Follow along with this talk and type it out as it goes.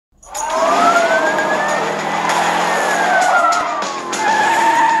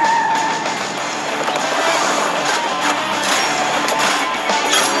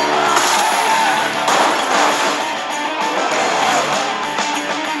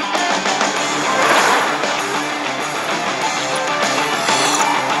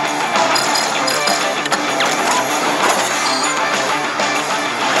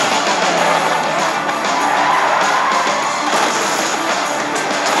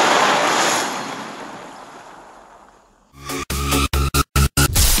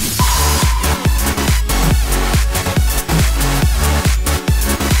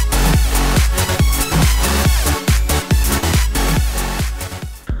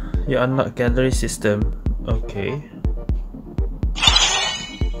You unlock gallery system. Okay.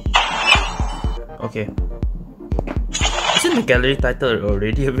 Okay. Isn't the gallery title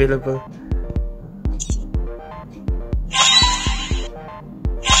already available?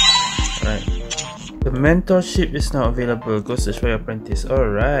 Right. The mentorship is now available. Go search for your apprentice.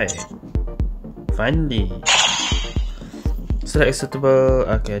 Alright. Finally. Select a suitable.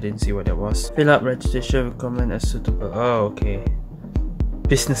 Okay, I didn't see what that was. Fill up registration recommend as suitable. Oh, okay.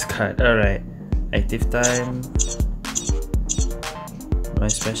 Business card. Alright. Active time. My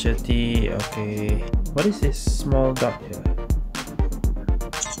specialty. Okay. What is this small dot here?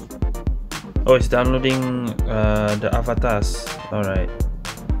 Oh, it's downloading the avatars. Alright.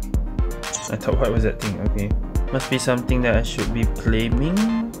 I thought, what was that thing? Okay. Must be something that I should be claiming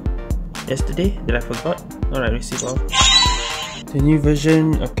yesterday that I forgot. Alright, receive all. The new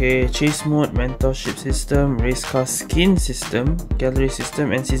version, okay. Chase mode, mentorship system, race car skin system, gallery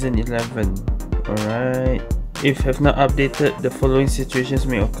system, and season 11. Alright. If have not updated, the following situations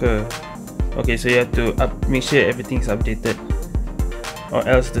may occur. Okay, so you have to make sure everything's updated, or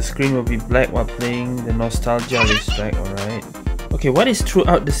else the screen will be black while playing the nostalgia racetrack. Alright. Okay, what is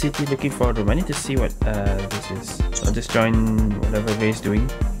throughout the city looking for a room? I need to see what this is. I'll just join whatever Ray's doing.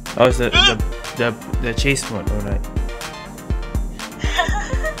 Oh, it's the chase mode. Alright.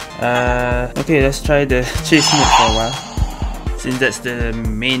 Okay, let's try the chase mode for a while, since that's the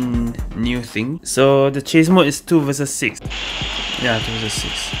main new thing. So the chase mode is 2 versus 6. Yeah, 2 versus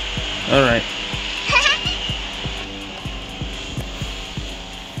 6. Alright.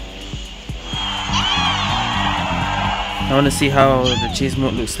 I want to see how the chase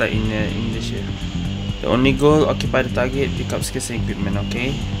mode looks like in English here. The only goal, occupy the target, pick up skills and equipment.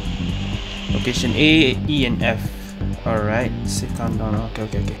 Okay. Location A, E and F. Alright, save countdown.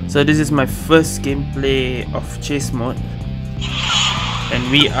 Okay. So this is my first gameplay of chase mode,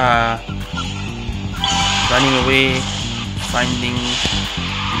 and we are running away, finding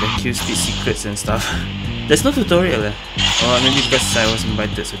the Q speed secrets and stuff. There's no tutorial or maybe because I was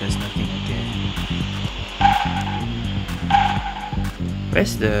invited, so there's nothing. Okay.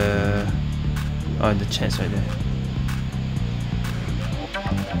 Where's the... oh, the chest right there.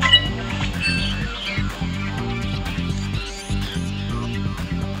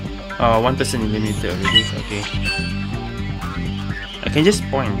 Oh, 1 person eliminated already. Okay. I can just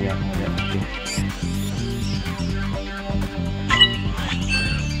point. Yeah. Okay.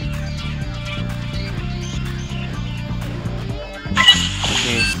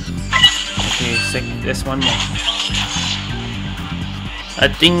 Okay. There's one more. I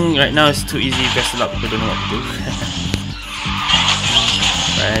think right now it's too easy because a lot of people don't know what to do.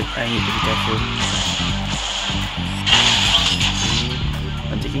 But I need to be careful.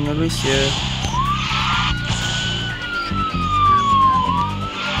 I'm taking a risk here.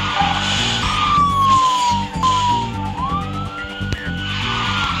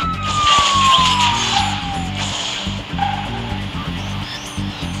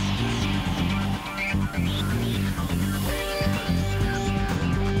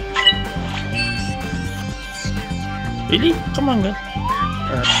 Really? Come on, guys.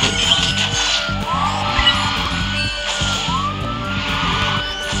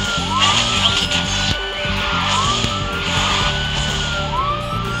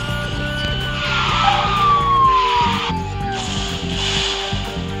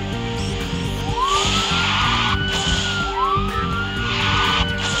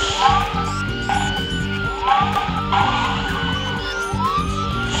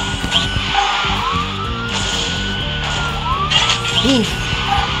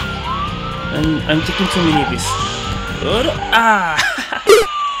 And I'm taking too many risks. I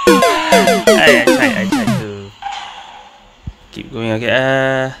tried to keep going. Okay.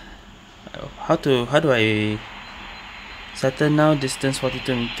 How do I settle now? Distance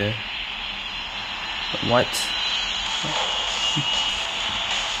 42 meter. What?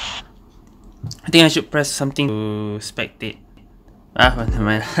 I think I should press something to spectate. Never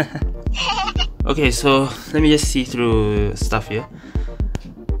mind. Okay, so let me just see through stuff here.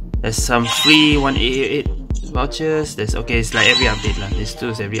 There's some free 188 vouchers. There's it's like every update lah. There's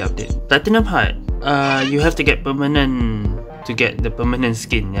 2 every update. Platinum heart. You have to get permanent to get the permanent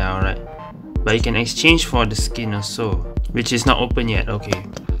skin. Yeah, alright. But you can exchange for the skin also, which is not open yet. Okay.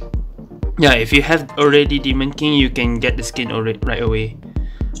 Yeah, if you have already Demon King, you can get the skin right away.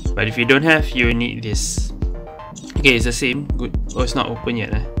 But if you don't have, you need this. Okay, it's the same. Good. Oh, it's not open yet.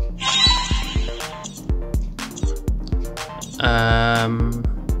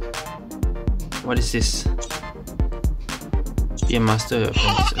 What is this? Be a master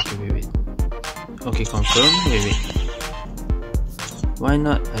apprentice. Okay, wait. Okay, confirm. Wait. Why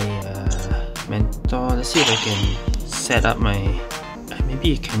not? Mentor. Let's see if I can set up my... maybe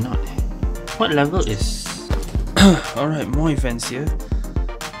you cannot. What level is... Alright, more events here.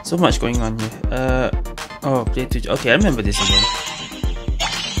 So much going on here. Oh, play to... Okay, I remember this again.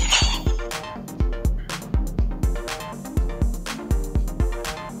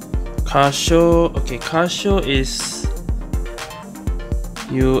 Car show. Okay, car show is...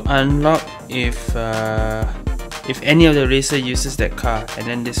 you unlock if any of the racer uses that car, and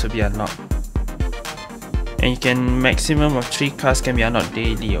then this will be unlocked. And you can maximum of 3 cars can be unlocked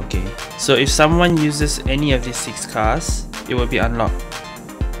daily. Okay, so if someone uses any of these 6 cars, it will be unlocked.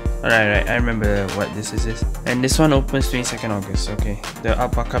 Alright, I remember what this is. And this one opens 22nd August. Okay, the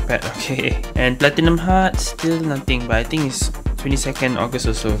alpaca pet. Okay, and platinum heart still nothing, but I think it's 22nd August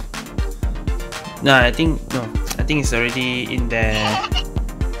also. No, I think it's already in there.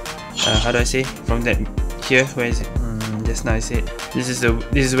 How do I say? From that here, where is it? Just now I said this is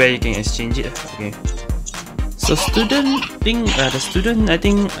where you can exchange it. Okay. So student thing, the student, I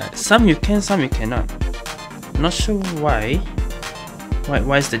think some you can, some you cannot. Not sure why.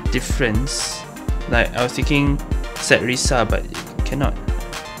 Why is the difference? Like I was thinking set Risa, but it cannot.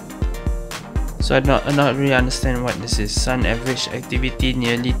 So I not really understand what this is. Sun average activity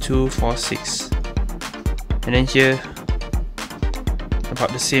nearly 246, and then here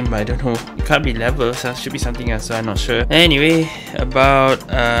about the same, but I don't know. It can't be level, so it should be something else. So I'm not sure. Anyway, about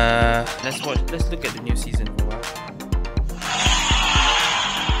let's look at the new season for a while.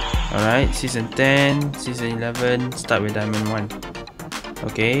 Alright, season 10, season 11, start with Diamond 1.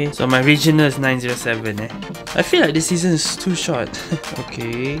 Okay, so my regional is 907. I feel like this season is too short.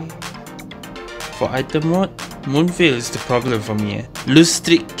 Okay. For item mode, Moonveil is the problem for me. Loose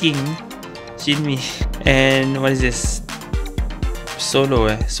Streak King, Jinmi. And what is this?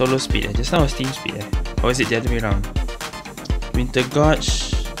 Solo solo speed. Just now was team speed. Or is it the other way around? Winter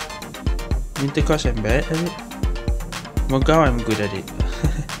Gotch I'm bad at it. Mogao I'm good at it.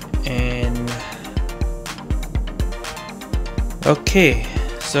 And okay,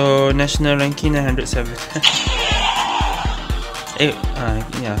 so national ranking 907.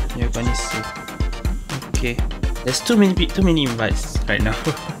 Yeah, you're gonna see. Okay, there's too many invites right now.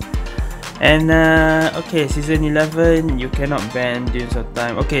 And okay, season 11 you cannot ban Dunes of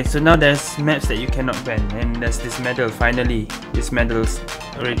Time. Okay, so now there's maps that you cannot ban, and there's this medal. Finally, this medal's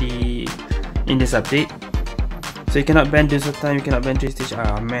already in this update. So you cannot ban Dunes of Time, you cannot ban 3 Stage.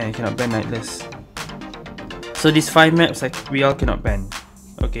 Ah man, you cannot ban Nightless. So these 5 maps we all cannot ban.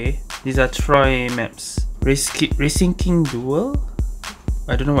 Okay, these are Troy maps. Racing King Duel?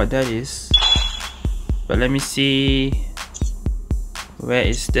 I don't know what that is, but let me see. Where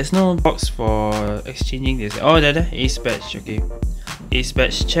is... there's no box for exchanging this. Oh, there, Ace Badge. Okay, Ace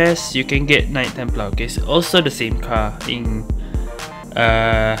Badge chest, you can get Knight Templar. Okay, so also the same car in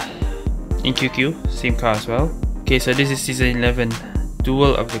QQ, same car as well. Okay, so this is season 11,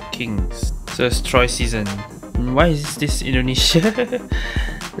 Duel of the Kings. So it's Troy season. Why is this Indonesia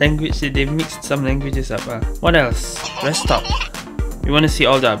language? They mixed some languages up. What else? Rest stop. We want to see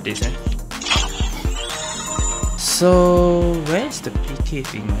all the updates. So where's the PK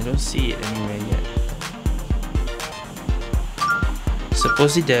thing? I don't see it anywhere yet.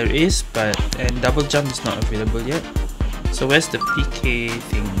 Supposedly there is, but double jump is not available yet. So where's the PK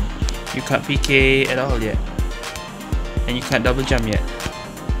thing? You can't PK at all yet, and you can't double jump yet.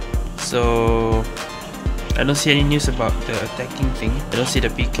 So I don't see any news about the attacking thing. I don't see the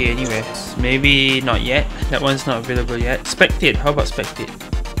PK anywhere. Maybe not yet. That one's not available yet. Spectate. How about Spectate?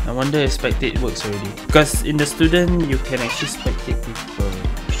 I wonder if Spectate works already. Because in the student, you can actually spectate people.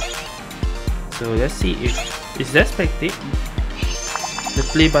 So let's see if... is that Spectate? The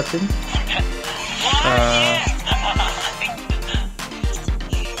play button?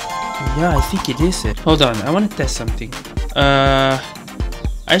 Yeah, I think it is. Hold on, I want to test something.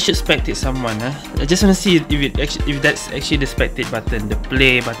 I should spectate someone. I just want to see if that's actually the spectate button, the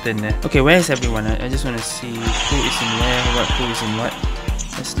play button. Okay, where is everyone? I just want to see who is in where, who is in what.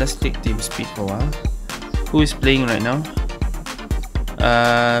 Let's take team speed for a while. Who is playing right now?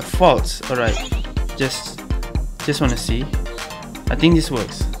 Faults. Alright. Just want to see. I think this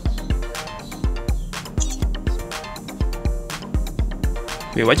works.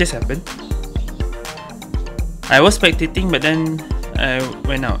 Wait, what just happened? I was spectating, but then I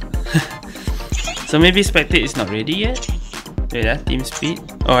went out. So maybe Spectate is not ready yet. Wait, team speed.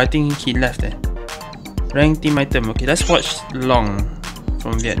 Oh, I think he left there. Rank team item. Okay, let's watch Long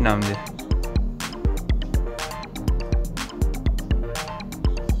from Vietnam there.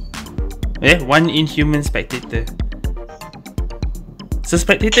 Yeah, one inhuman spectator. So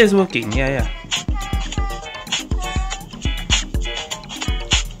spectator is working. Yeah.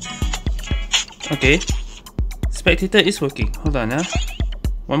 Okay, spectator is working. Hold on,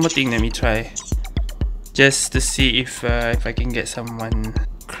 one more thing, let me try, just to see if I can get someone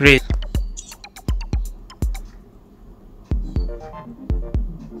create.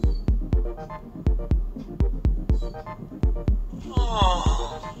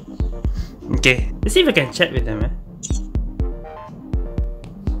 Okay, let's see if I can chat with them.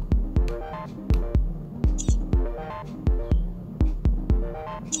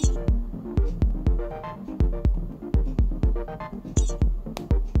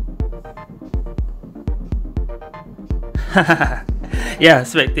 Yeah,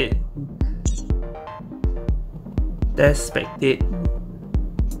 Spectate. That's Spectate.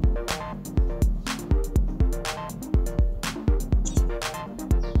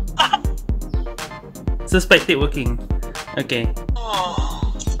 So Spectate working. Okay.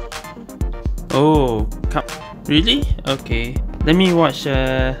 Oh, really? Okay. Let me watch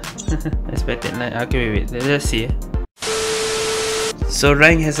Spectate line. Okay, wait. Let's see. So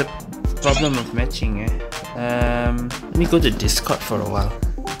rank has a problem of matching. Let me go to Discord for a while.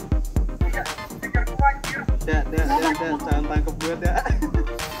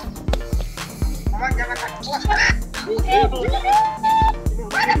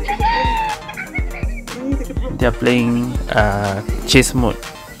 They're playing chase mode.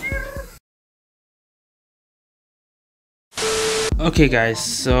 Okay guys,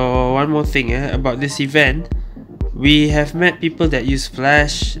 so one more thing about this event. We have met people that use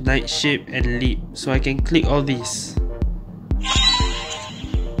Flash, Night Shift and Leap, so I can click all these.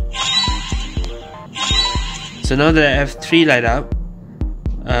 So now that I have 3 light up,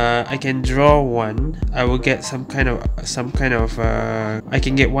 I can draw one. I will get some kind of I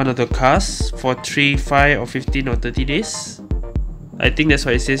can get one of the cars for 3, 5 or 15 or 30 days. I think that's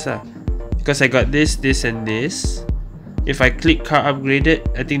what it says because I got this, this and this. If I click car upgraded,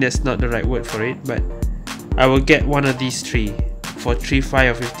 I think that's not the right word for it, but I will get one of these 3 for 3,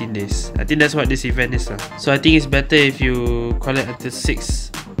 5 or 15 days. I think that's what this event is. So I think it's better if you collect until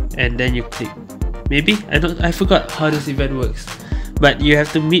 6 and then you click. Maybe? I forgot how this event works. But you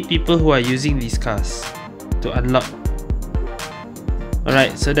have to meet people who are using these cars to unlock.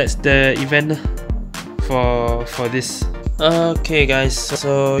 Alright, so that's the event for this. Okay guys,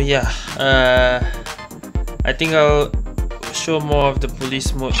 so yeah, I think I'll show more of the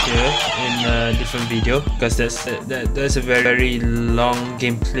police mode here in a different video, because that's a very long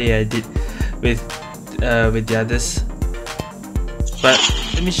gameplay I did with the others. But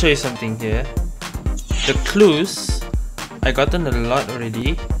let me show you something here. The clues, I gotten a lot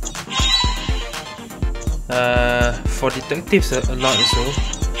already. For detectives, a lot also.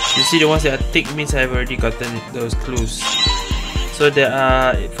 You see the ones that are tick means I've already gotten those clues. So there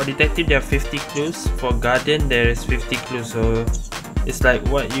are, for detective there are 50 clues, for guardian there is 50 clues, so it's like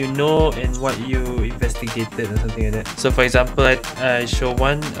what you know and what you investigated or something like that. So for example, I show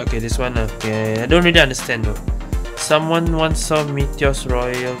one, okay, this one, okay, I don't really understand though. Someone once saw Meteor's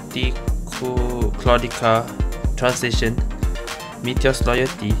royalty Claudica, translation, Meteor's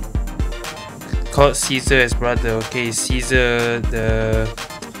loyalty, called Caesar as brother. Okay, Caesar the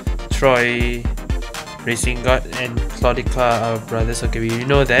Troy racing god and Claudica are brothers. Okay, we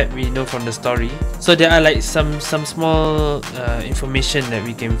know that, we know from the story. So there are like some small information that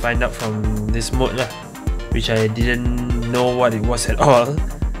we can find out from this mode lah, which I didn't know what it was at all.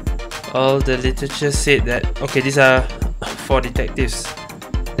 All the literature said that, okay, these are for detectives.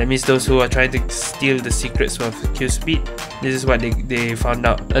 That means those who are trying to steal the secrets of Q-Speed. This is what they found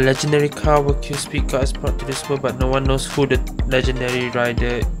out. A legendary car with Q-Speed cars brought to this world, but no one knows who the legendary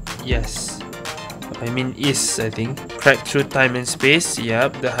rider is, I think. Crack through time and space,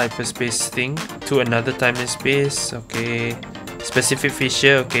 yep, the hyperspace thing. To another time and space, okay. Specific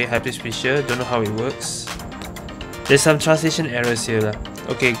fissure, okay, hyperspace fissure, don't know how it works. There's some translation errors here lah.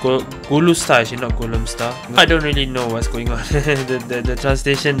 Okay, Gulu Star, actually not Golem Star. I don't really know what's going on. the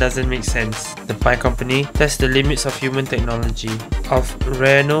translation doesn't make sense. The Pie Company tests the limits of human technology. Of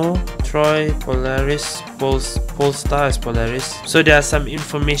Renault, Troy, Polaris, Polestar is Polaris. So there are some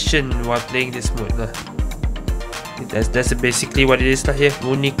information while playing this mode lah. That's basically what it is lah here.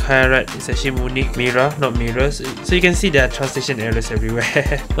 Munich Kairat is actually Munich Mira, not mirrors. So you can see there are translation errors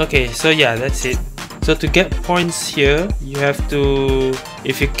everywhere. Okay, so yeah, that's it. So to get points here, you have to,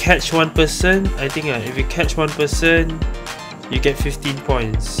 if you catch one person, I think if you catch one person, you get 15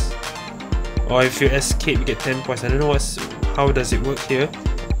 points. Or if you escape, you get 10 points. I don't know how does it work here.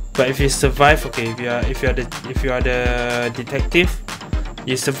 But if you survive, okay, if you are the detective,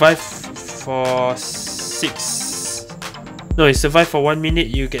 you survive for 6. No, you survive for 1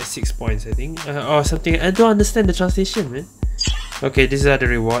 minute, you get 6 points, I think, or something. I don't understand the translation, man. Okay, these are the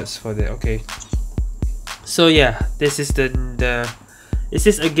rewards for that. Okay. So yeah, this is the this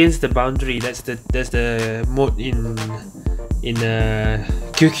is against the boundary. That's the mode in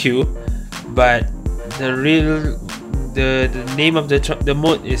QQ, but the name of the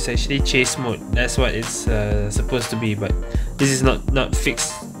mode is actually chase mode. That's what it's supposed to be, but this is not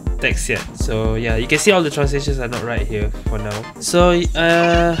fixed text yet. So yeah, you can see all the translations are not right here for now. So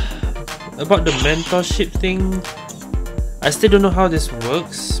about the mentorship thing, I still don't know how this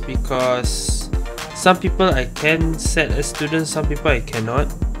works, because some people I can set as students, some people I cannot.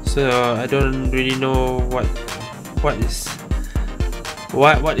 So I don't really know what is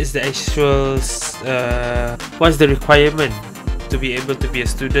the actual what's the requirement to be able to be a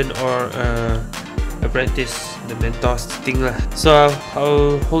student or apprentice, the mentors thing lah. So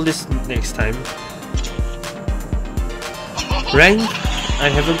I'll hold this next time. Rank, I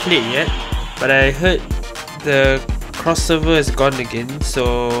haven't played yet, but I heard the cross server is gone again,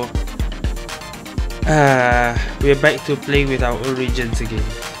 so we're back to playing with our own regions again,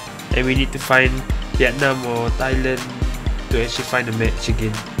 and we need to find Vietnam or Thailand to actually find a match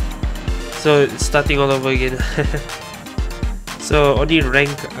again. So it's starting all over again. So only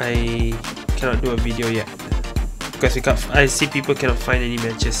rank I cannot do a video yet, because I see people cannot find any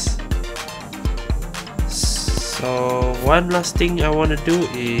matches. So one last thing I want to do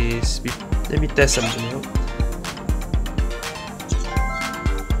is let me test something out.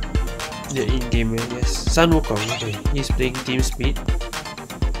 The in-game, yes. Sun Wukong, okay. He's playing Team Speed.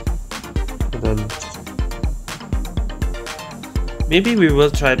 Hold on. Maybe we will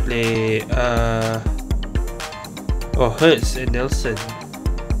try play Hertz and Nelson.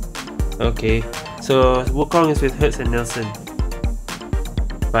 Okay, so Wukong is with Hertz and Nelson,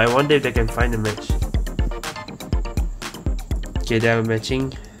 but I wonder if they can find a match. Okay, they are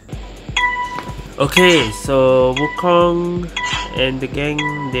matching. Okay, so Wukong and the gang,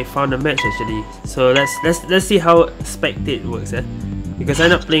 they found a match actually. So let's see how Spectate works, because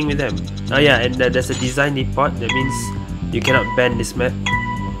I'm not playing with them. Oh yeah, and there's a design report. That means you cannot ban this map.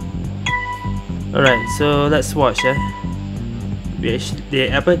 Alright, so let's watch. They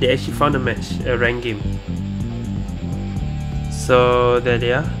actually found a match, a rank game. So there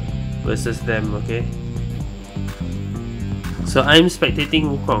they are versus them. Okay. So I'm spectating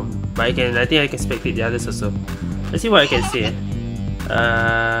Wukong, but I think I can spectate the others also. Let's see what I can say.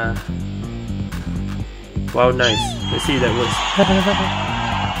 Wow, nice. Let's see if that works.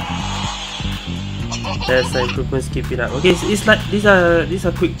 There's improvements, keep it up. Okay, so it's like these are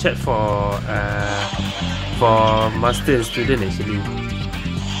quick chat for master and student actually.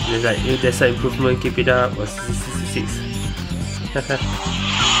 There's like, if there's an improvement, keep it up, or 666.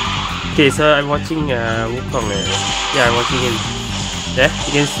 Okay, so I'm watching Wukong. Yeah, I'm watching him. There,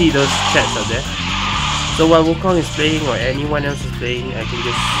 you can see those chats out there. So while Wukong is playing or anyone else is playing, I can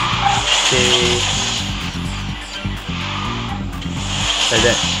just say like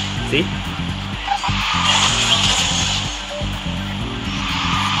that. See?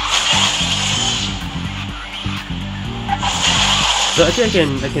 So I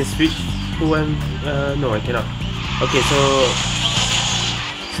think I can switch who I'm. No, I cannot. Okay, so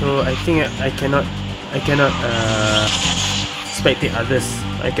I think I cannot spectate others.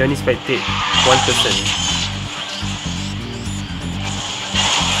 I can only spectate one person.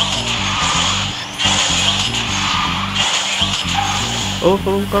 Oh,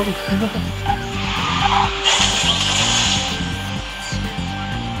 come.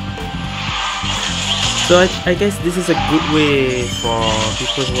 So I guess this is a good way for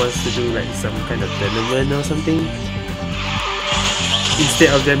people who wants to do like some kind of tournament or something.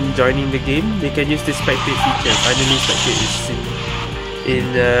 Instead of them joining the game, they can use the spectate feature. Finally, spectate is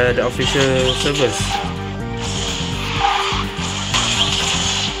in the official servers.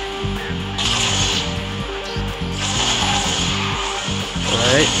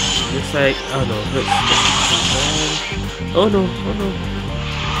 Alright, looks like, oh no, oh no.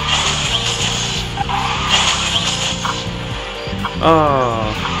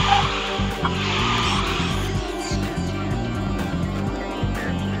 Oh.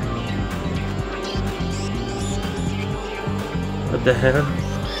 What the hell?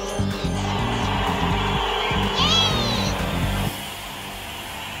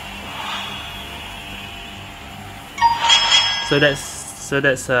 So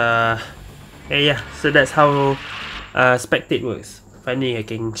that's yeah, so that's how Spectate works. Finally I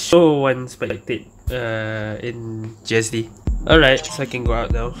can show one Spectate in GSD. Alright, so I can go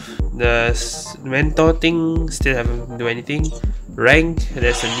out now. The mentor thing, still haven't do anything. Rank,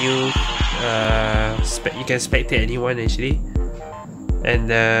 there's a new you can spectate anyone actually.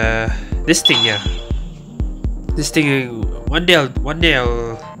 And this thing, yeah, this thing, one day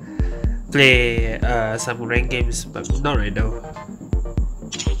I'll play some ranked games, but not right now.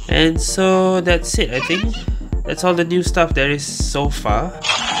 And so that's it. I think that's all the new stuff there is so far.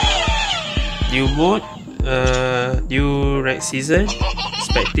 New mode, new rank season,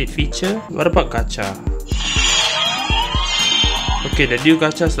 Spectate feature. What about gacha? Okay, the new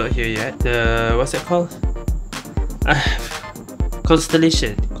gacha's not here yet. The what's it called?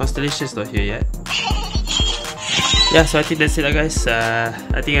 Constellation's not here yet. Yeah, so I think that's it, guys.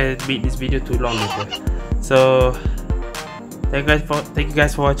 I think I made this video too long later. So thank you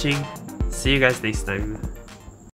guys for watching. See you guys next time.